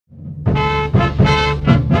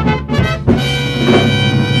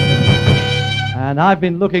And I've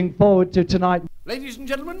been looking forward to tonight. Ladies and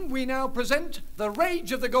gentlemen, we now present the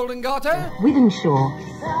Rage of the Golden Garter. Withenshaw,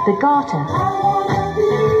 the Garter.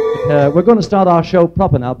 We're going to start our show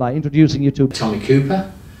proper now by introducing you to Tommy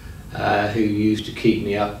Cooper, who used to keep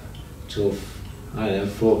me up till, I don't know,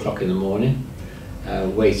 4 o'clock in the morning,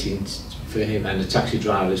 waiting for him, and the taxi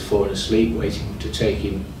driver's fallen asleep, waiting to take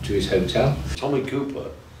him to his hotel. Tommy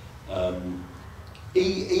Cooper,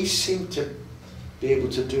 he seemed to be able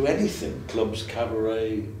to do anything. Clubs,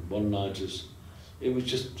 cabaret, one-nighters. It was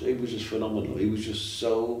just phenomenal. He was just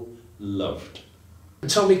so loved.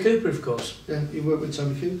 Tommy Cooper, of course. Yeah, you worked with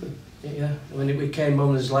Tommy Cooper. Yeah, when we came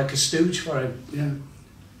on as like a stooge for him. Yeah.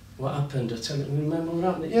 What happened? I tell you, remember what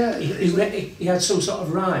happened? Yeah. He had some sort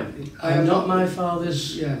of rhyme. I am not my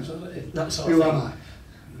father's. Yeah. That sort of Who thing. am I?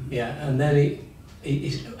 Yeah, and then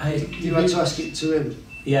you had to ask it to him.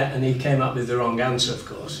 Yeah, and he came up with the wrong answer, of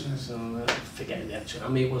course. Yeah. So forget the actual. I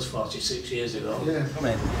mean, it was 46 years ago. Yeah. I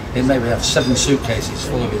mean, he'd maybe have 7 suitcases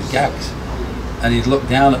full of his gags, and he'd look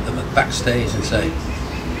down at them at backstage and say,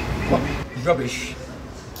 "What rubbish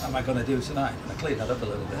am I going to do tonight?" And I cleaned that up a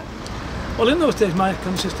little bit. Well, in those days, mine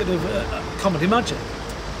consisted of comedy magic,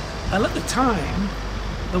 and at the time,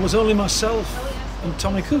 there was only myself and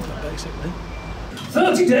Tommy Cooper, basically.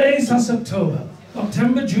 30 days, that's October.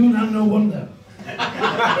 September, June, and no wonder.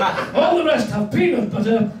 All the rest have peanut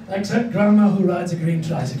butter, except Grandma who rides a green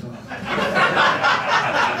tricycle.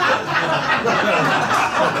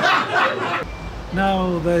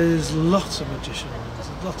 Now there's lots of magicians,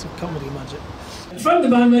 lots of comedy magic. A friend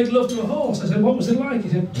of mine made love to a horse. I said, "What was it like?" He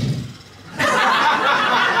said,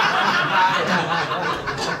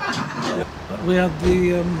 we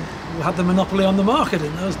had the monopoly on the market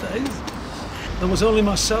in those days. There was only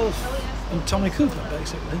myself and Tommy Cooper,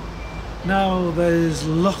 basically. Now there's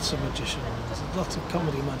lots of magicians, lots of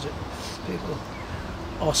comedy magic people,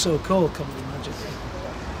 or so-called comedy magic.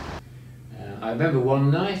 I remember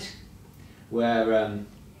one night where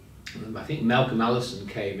I think Malcolm Allison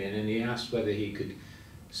came in and he asked whether he could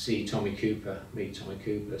see Tommy Cooper, meet Tommy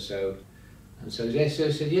Cooper. So they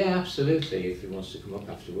said, yeah, absolutely, if he wants to come up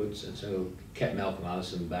afterwards. And so kept Malcolm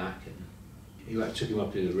Allison back, and he took him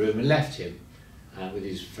up to the room and left him with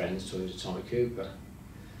his friends talking to Tommy Cooper.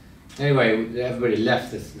 Anyway, everybody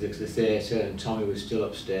left the theatre, and Tommy was still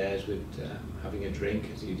upstairs with having a drink,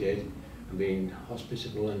 as he did, and being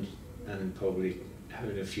hospitable and probably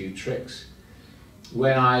having a few tricks.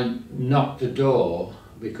 When I knocked the door,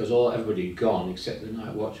 because everybody had gone except the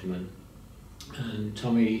night watchman, and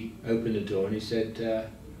Tommy opened the door and he said,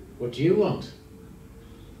 "What do you want?"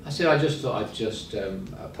 I said, "I just thought I'd just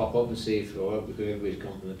pop up and see if because everybody's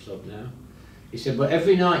gone from the club now." He said, "But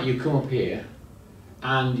every night you come up here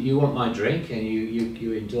and you want my drink and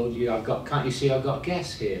you indulge can't you see I've got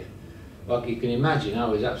guests here?" Well, you can imagine I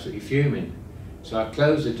was absolutely fuming. So I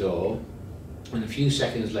closed the door, and a few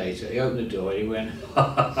seconds later he opened the door and he went,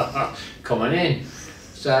 "Come on in."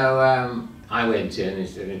 So I went in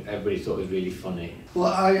and everybody thought it was really funny.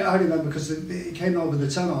 Well, I remember because it came over the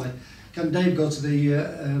tannoy. Can Dave go to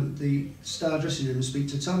the star dressing room and speak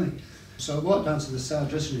to Tommy? So I walked down to the star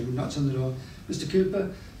dressing room and knocked on the door. "Mr. Cooper?"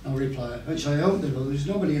 No reply. Eventually I opened the door. There was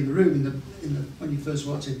nobody in the room when you first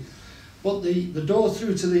walked in. But the door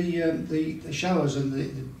through to the showers and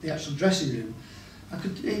the actual dressing room, I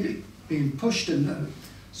could hear it being pushed, and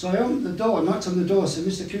so I opened the door, knocked on the door, said,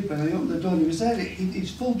 "Mr. Cooper," and I opened the door and he was there.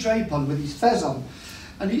 He's full drape on with his fez on,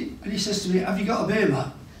 and he says to me, "Have you got a beer,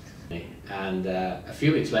 Matt?" And a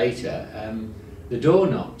few weeks later, the door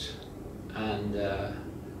knocked, and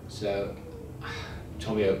so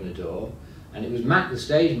Tommy opened the door, and it was Mac, the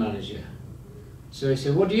stage manager. So he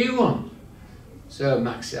said, "What do you want?" So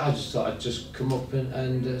Mac said, "I just thought I'd just come up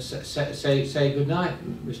and say good night,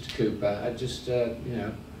 Mr. Cooper. I just, you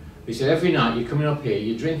know." He said, "Every night you're coming up here,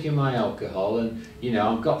 you're drinking my alcohol, and you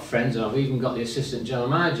know I've got friends, and I've even got the assistant general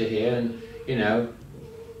manager here, and you know."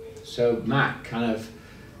 So Mac kind of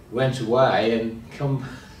went away and come.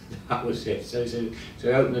 That was it. So he said, so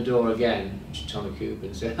he opened the door again to Tommy Cooper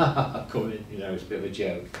and said, "Come in." You know, it's a bit of a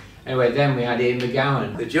joke. Anyway, then we had Ian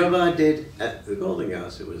McGowan. The job I did at the Golden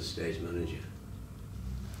Garter was stage manager.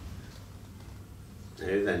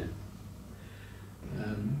 Who then?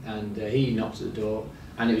 And he knocked at the door,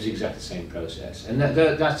 and it was exactly the same process. And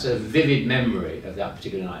that's a vivid memory of that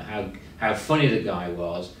particular night, how funny the guy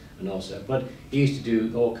was, and also, but he used to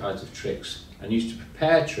do all kinds of tricks, and used to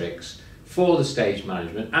prepare tricks for the stage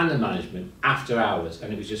management and the management after hours,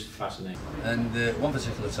 and it was just fascinating. And one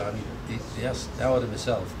particular time, he asked Howard and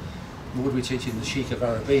myself, would we teach him the Sheik of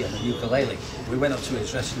Arabi and the ukulele? We went up to his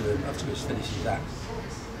dressing room after he was finished his act,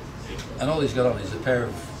 and all he's got on is a pair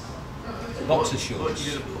of boxer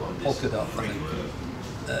shorts, polka dot, I think,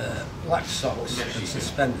 black socks and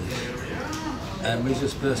suspenders, and we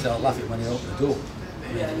just burst out laughing when he opened the door.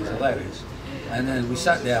 I mean, it was hilarious. And then we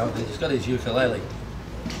sat down and he's got his ukulele.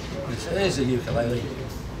 He said, here's a ukulele,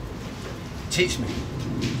 teach me.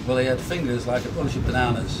 Well, he had fingers like a bunch of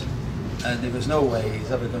bananas, and there was no way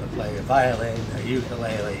he's ever going to play a violin, a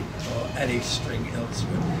ukulele, or any string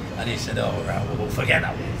instrument. And he said, oh, right, well, we'll forget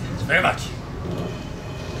that one. Thanks very much.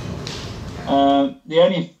 The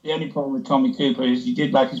only problem with Tommy Cooper is he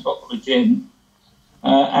did like his bottle of gin,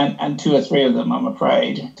 and 2 or 3 of them, I'm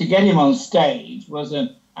afraid. To get him on stage was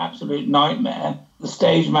an absolute nightmare. The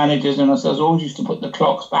stage managers and ourselves always used to put the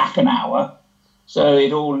clocks back an hour, so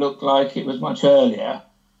it all looked like it was much earlier.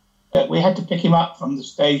 We had to pick him up from the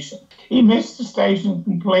station. He missed the station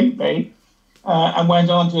completely and went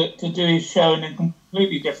on to do his show in a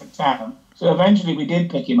completely different town. So eventually we did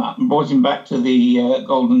pick him up and brought him back to the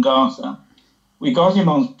Golden Garter. We got him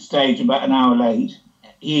on stage about an hour late.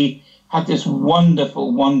 He had this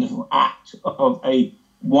wonderful, wonderful act of a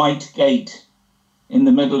white gate in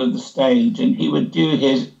the middle of the stage, and he would do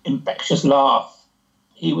his infectious laugh.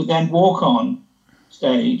 He would then walk on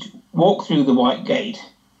stage, walk through the white gate,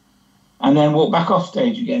 and then walk back off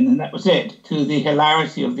stage again, and that was it, to the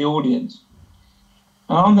hilarity of the audience.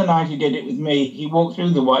 And on the night he did it with me, he walked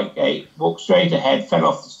through the white gate, walked straight ahead, fell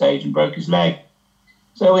off the stage and broke his leg.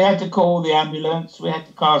 So we had to call the ambulance, we had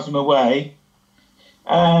to cart him away.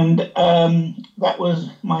 And that was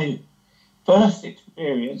my first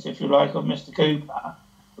experience, if you like, of Mr. Cooper,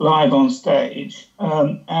 live on stage.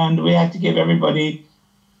 And we had to give everybody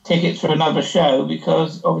tickets for another show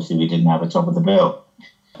because obviously we didn't have a top of the bill.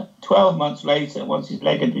 12 months later, once his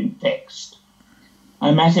leg had been fixed,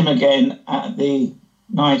 I met him again at the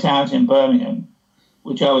night out in Birmingham,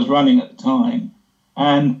 which I was running at the time.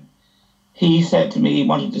 And he said to me, he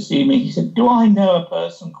wanted to see me, he said, do I know a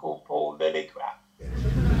person called Paul Lillicrap?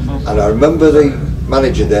 And I remember the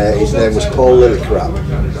manager there, his name was Paul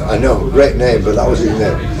Lillicrap. I know, great name, but that was his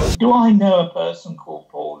name. Do I know a person called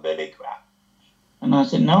Paul Lillicrap? And I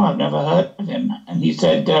said, no, I've never heard of him. And he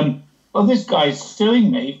said, well, this guy's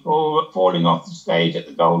suing me for falling off the stage at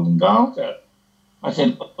the Golden Garter. I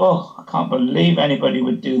said, oh, I can't believe anybody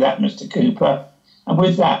would do that, Mr. Cooper. And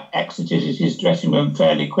with that, exited his dressing room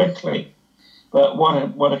fairly quickly. But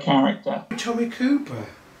what a character. Tommy Cooper.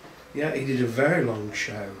 Yeah, he did a very long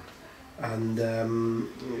show. And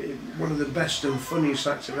one of the best and funniest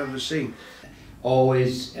acts I've ever seen.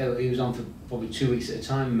 Always, he was on for probably 2 weeks at a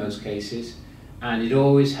time in most cases. And he'd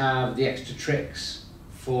always have the extra tricks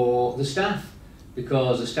for the staff,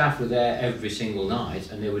 because the staff were there every single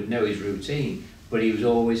night and they would know his routine, but he was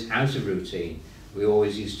always out of routine. We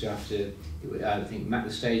always used to have to, I think Matt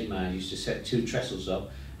the stage man used to set 2 trestles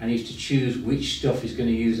up and he used to choose which stuff he's going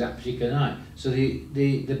to use that particular night. So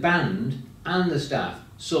the band and the staff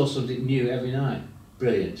saw something new every night.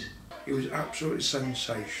 Brilliant. He was absolutely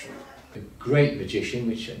sensational. A great magician,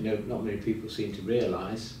 which not many people seem to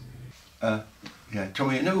realise. Yeah,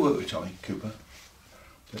 Tommy, I never worked with Tommy Cooper,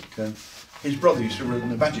 but his brother used to run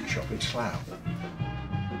the magic shop in Slough.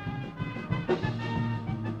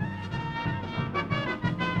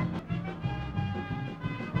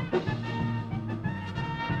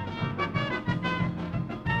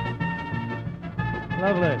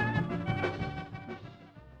 Lovely.